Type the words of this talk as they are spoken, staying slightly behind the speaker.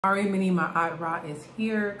Ari Mini Ma'at Ra is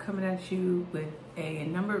here, coming at you with a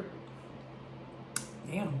number.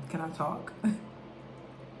 Damn, can I talk?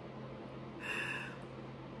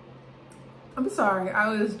 I'm sorry, I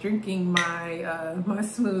was drinking my my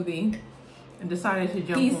smoothie and decided to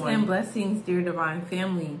jump on. Peace and blessings, dear divine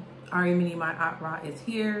family. Ari Mini Ma'at Ra is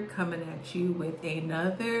here, coming at you with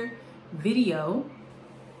another video.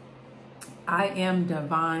 I am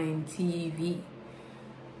Divine TV.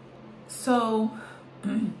 So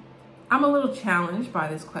I'm a little challenged by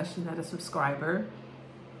this question that a subscriber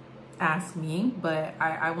asked me, but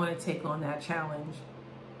I want to take on that challenge.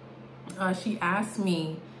 She asked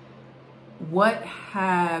me, what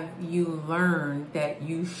have you learned that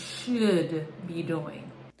you should be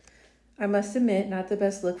doing? I must admit, not the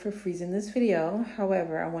best look for freezing this video.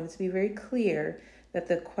 However, I wanted to be very clear that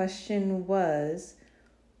the question was,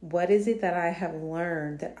 what is it that I have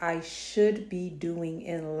learned that I should be doing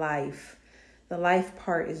in life? The life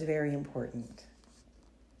part is very important.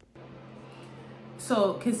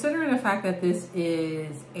 So considering the fact that this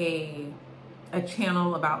is a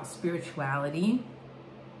channel about spirituality,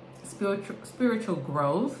 spiritual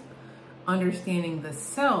growth, understanding the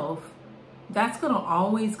self, that's going to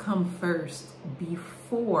always come first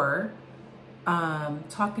before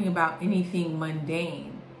talking about anything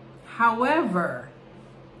mundane. However,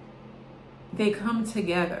 they come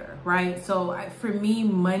together, right? So for me,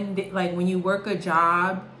 Monday, like when you work a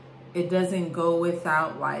job, it doesn't go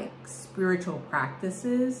without like spiritual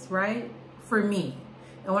practices, right? For me.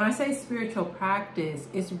 And when I say spiritual practice,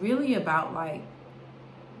 it's really about like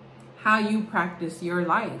how you practice your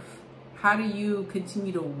life. How do you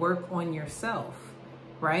continue to work on yourself,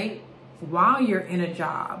 right? While you're in a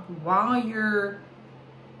job, while you're,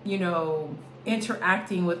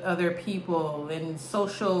 interacting with other people and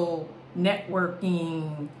social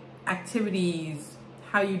networking activities,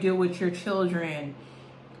 how you deal with your children,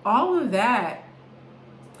 all of that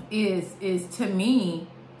is to me,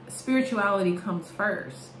 spirituality comes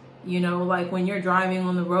first. Like when you're driving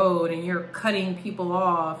on the road and you're cutting people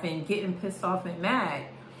off and getting pissed off and mad,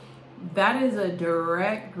 that is a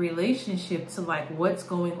direct relationship to like what's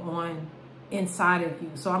going on inside of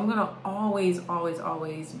you. So I'm gonna always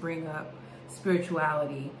bring up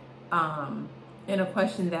spirituality in a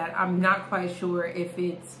question that I'm not quite sure if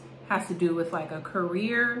it has to do with like a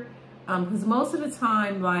career, because most of the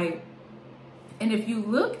time, like, and if you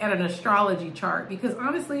look at an astrology chart, because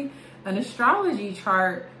honestly, an astrology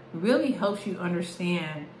chart really helps you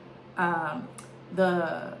understand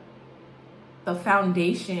the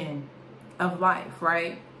foundation of life,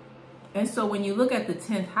 right? And so when you look at the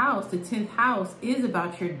 10th house is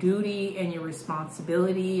about your duty and your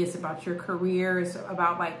responsibility. It's about your career. It's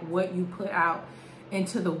about like what you put out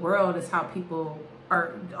into the world. Is how people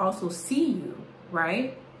are also see you,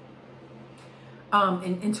 right?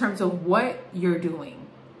 In terms of what you're doing.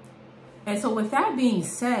 And so with that being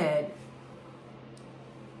said,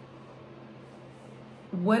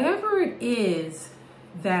 whatever it is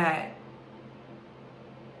that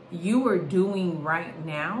you are doing right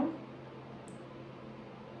now,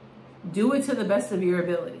 do it to the best of your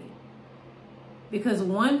ability. Because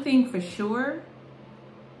one thing for sure,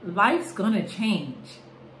 life's gonna change.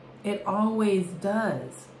 It always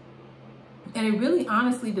does. And it really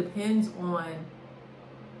honestly depends on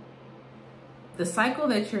the cycle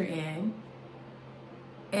that you're in.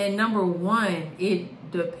 And number one,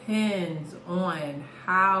 it depends on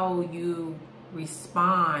how you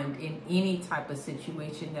respond in any type of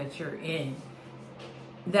situation that you're in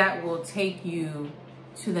that will take you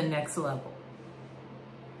to the next level.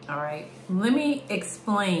 All right, let me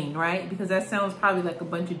explain, right? Because that sounds probably like a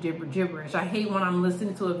bunch of gibberish. I hate when I'm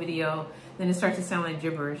listening to a video, then it starts to sound like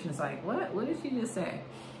gibberish. And it's like, what did she just say?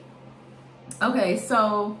 Okay,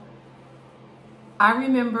 so I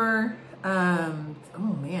remember,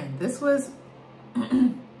 oh man, this was,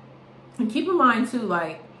 and keep in mind too,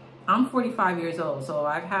 like, I'm 45 years old, so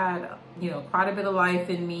I've had, quite a bit of life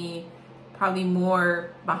in me, probably more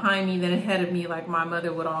behind me than ahead of me, like my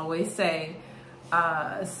mother would always say.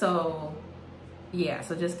 So yeah,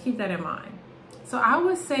 so just keep that in mind. So I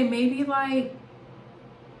would say maybe like,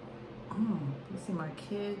 let's see, my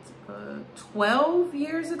kids, 12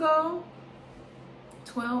 years ago,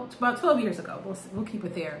 about 12 years ago, we'll keep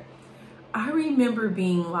it there. I remember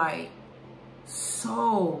being like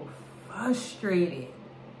so frustrated,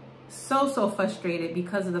 so frustrated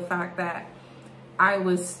because of the fact that I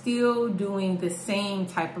was still doing the same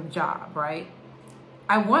type of job, right?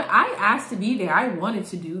 I asked to be there. I wanted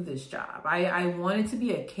to do this job. I wanted to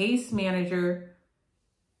be a case manager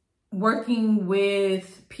working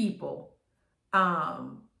with people.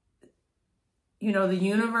 you know, the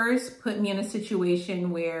universe put me in a situation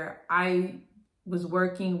where I was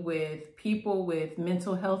working with people with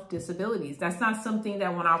mental health disabilities. That's not something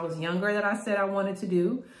that when I was younger that I said I wanted to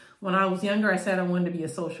do. When I was younger, I said I wanted to be a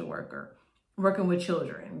social worker, working with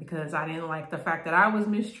children, because I didn't like the fact that I was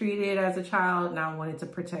mistreated as a child and I wanted to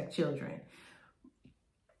protect children.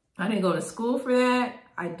 I didn't go to school for that.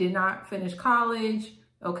 I did not finish college,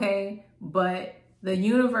 okay? But the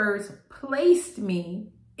universe placed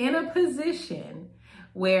me in a position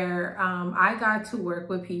where I got to work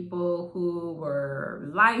with people who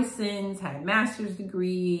were licensed, had master's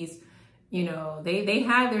degrees, you know, they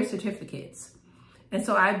had their certificates. And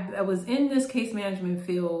so I was in this case management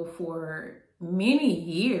field for many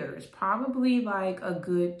years, probably like a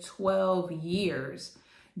good 12 years,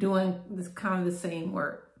 doing this kind of the same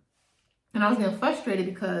work. And I was getting frustrated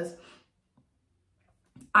because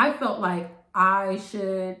I felt like I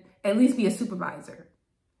should at least be a supervisor.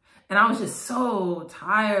 And I was just so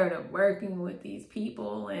tired of working with these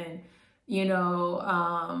people. And, you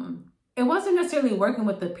know, it wasn't necessarily working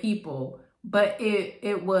with the people, but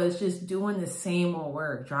it was just doing the same old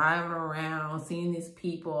work, driving around, seeing these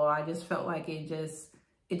people. I just felt like it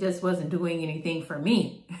just wasn't doing anything for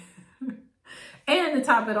me. And to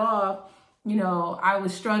top it off, you know, I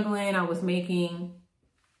was struggling. I was making,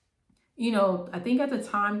 you know, I think at the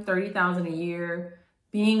time, $30,000 a year,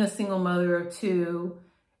 being a single mother of two,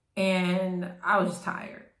 and I was just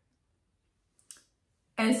tired.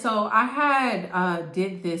 And so I had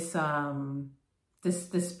did this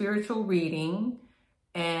this spiritual reading,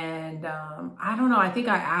 and I don't know, I think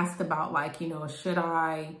I asked about, like, you know, should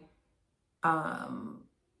I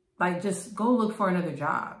like just go look for another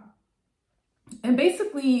job? And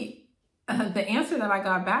basically the answer that I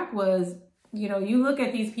got back was, you know, you look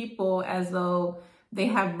at these people as though they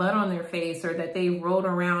have mud on their face or that they rolled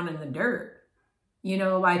around in the dirt. You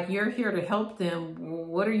know, like, you're here to help them.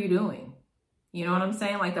 What are you doing? You know what I'm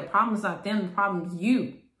saying? Like, the problem's not them, the problem's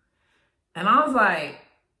you. And I was like,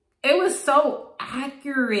 it was so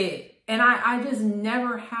accurate. And I just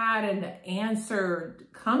never had an answer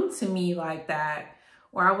come to me like that,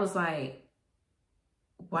 where I was like,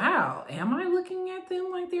 wow, am I looking at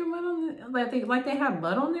them like they're mud on like they have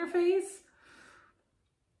mud on their face?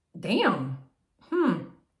 Damn.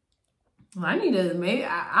 I need to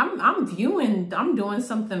I'm doing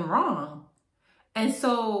something wrong. And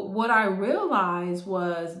so what I realized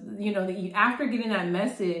was, you know, after getting that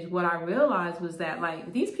message, what I realized was that,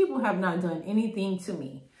 like, these people have not done anything to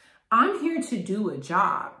me. I'm here to do a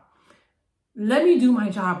job. Let me do my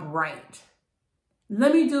job right.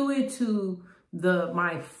 Let me do it to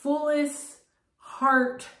my fullest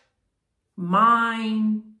heart,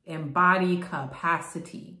 mind, and body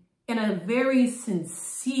capacity in a very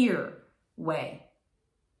sincere way.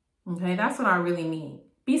 Okay, that's what I really mean.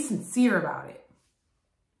 Be sincere about it.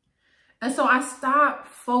 And so I stopped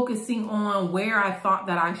focusing on where I thought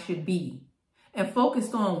that I should be and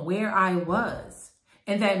focused on where I was.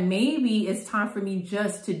 And that maybe it's time for me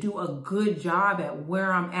just to do a good job at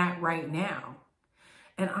where I'm at right now.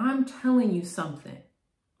 And I'm telling you something.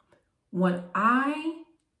 When I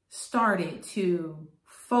started to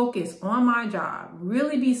focus on my job,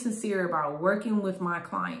 really be sincere about working with my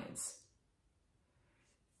clients,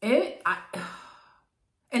 and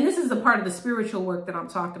this is the part of the spiritual work that I'm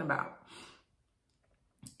talking about.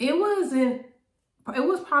 It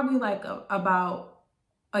was probably like about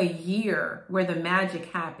a year where the magic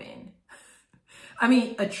happened. I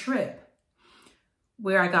mean, a trip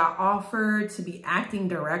where I got offered to be acting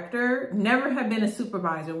director, never had been a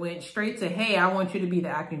supervisor, went straight to, hey, I want you to be the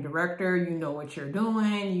acting director. You know what you're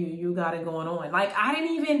doing. You got it going on. Like, I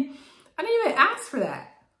didn't even ask for that.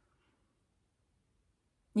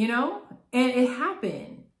 You know, and it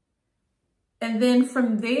happened. And then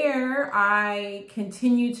from there, I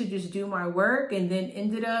continued to just do my work and then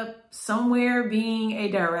ended up somewhere being a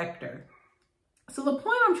director. So the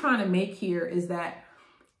point I'm trying to make here is that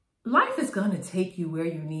life is going to take you where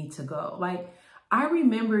you need to go. Like, I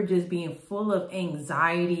remember just being full of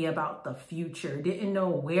anxiety about the future, didn't know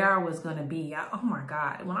where I was going to be. Oh my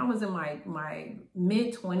God. When I was in my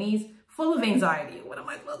mid-20s, full of anxiety. What am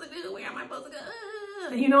I supposed to do? Where am I supposed to go?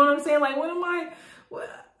 You know what I'm saying? Like,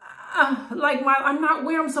 I'm not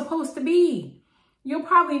where I'm supposed to be. You'll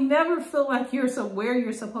probably never feel like you're where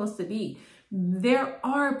you're supposed to be. There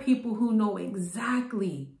are people who know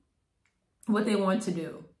exactly what they want to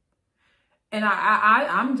do. And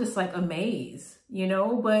I'm just like amazed, you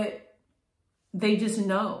know, but they just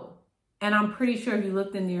know. And I'm pretty sure if you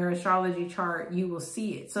looked in your astrology chart, you will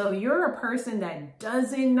see it. So if you're a person that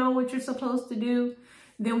doesn't know what you're supposed to do,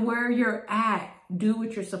 then where you're at, do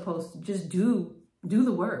what you're supposed to. Just do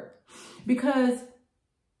the work. because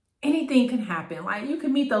anything can happen. Like, you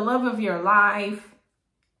can meet the love of your life,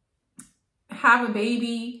 have a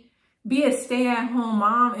baby, be a stay-at-home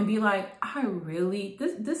mom, and be like,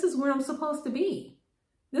 this is where I'm supposed to be.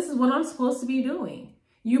 This is what I'm supposed to be doing.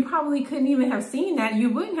 You probably couldn't even have seen that. You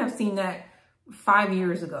wouldn't have seen that 5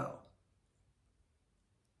 years ago.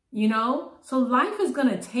 You know, so life is going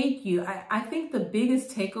to take you. I think the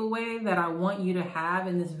biggest takeaway that I want you to have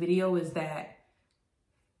in this video is that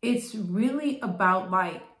it's really about,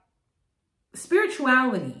 like,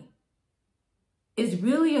 spirituality is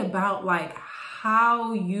really about, like,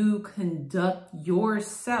 how you conduct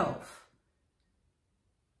yourself,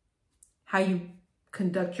 how you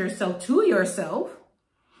conduct yourself to yourself,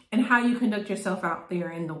 and how you conduct yourself out there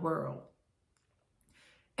in the world.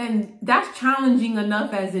 And that's challenging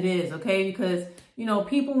enough as it is, okay? Because, you know,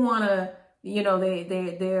 people want to, you know,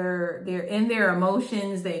 they're in their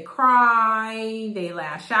emotions. They cry, they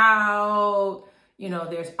lash out. You know,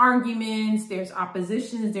 there's arguments, there's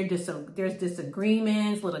oppositions, there's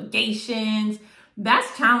disagreements, litigations.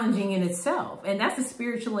 That's challenging in itself. And that's a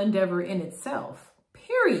spiritual endeavor in itself,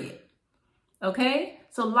 period. Okay?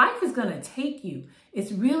 So life is going to take you.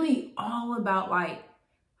 It's really all about, like,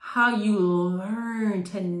 how you learn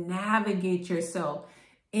to navigate yourself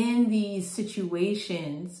in these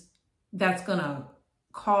situations that's going to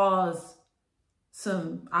cause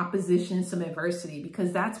some opposition, some adversity,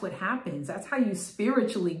 because that's what happens. That's how you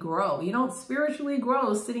spiritually grow. You don't spiritually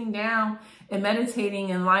grow sitting down and meditating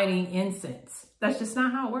and lighting incense. That's just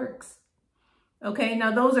not how it works. Okay,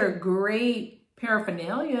 now those are great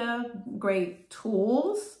paraphernalia, great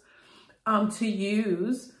tools to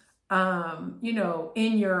use, you know,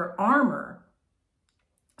 in your armor,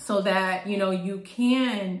 so that, you know, you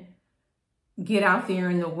can get out there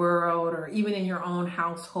in the world, or even in your own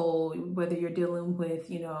household, whether you're dealing with,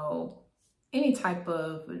 you know, any type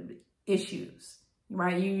of issues,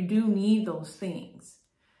 right? You do need those things.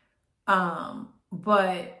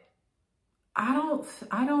 But I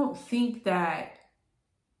don't think that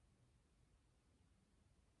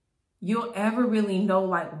you'll ever really know,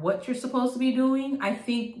 like, what you're supposed to be doing. I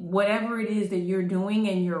think whatever it is that you're doing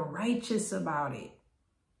and you're righteous about it,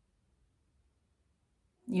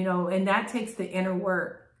 you know, and that takes the inner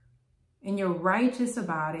work, and you're righteous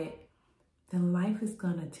about it, then life is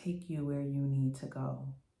going to take you where you need to go,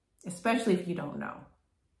 especially if you don't know.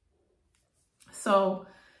 So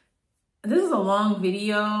this is a long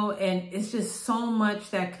video, and it's just so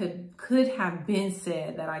much that could have been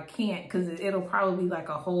said that I can't, because it'll probably be like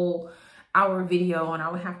a whole hour video, and I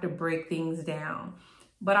would have to break things down.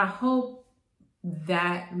 But I hope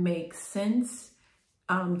that makes sense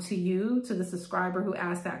to you, to the subscriber who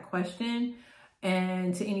asked that question,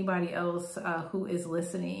 and to anybody else who is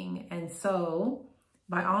listening. And so,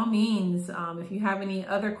 by all means, if you have any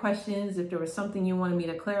other questions, if there was something you wanted me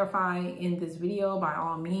to clarify in this video, by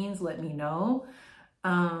all means, let me know.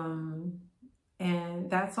 And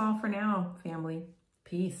that's all for now, family.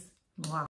 Peace. Mwah.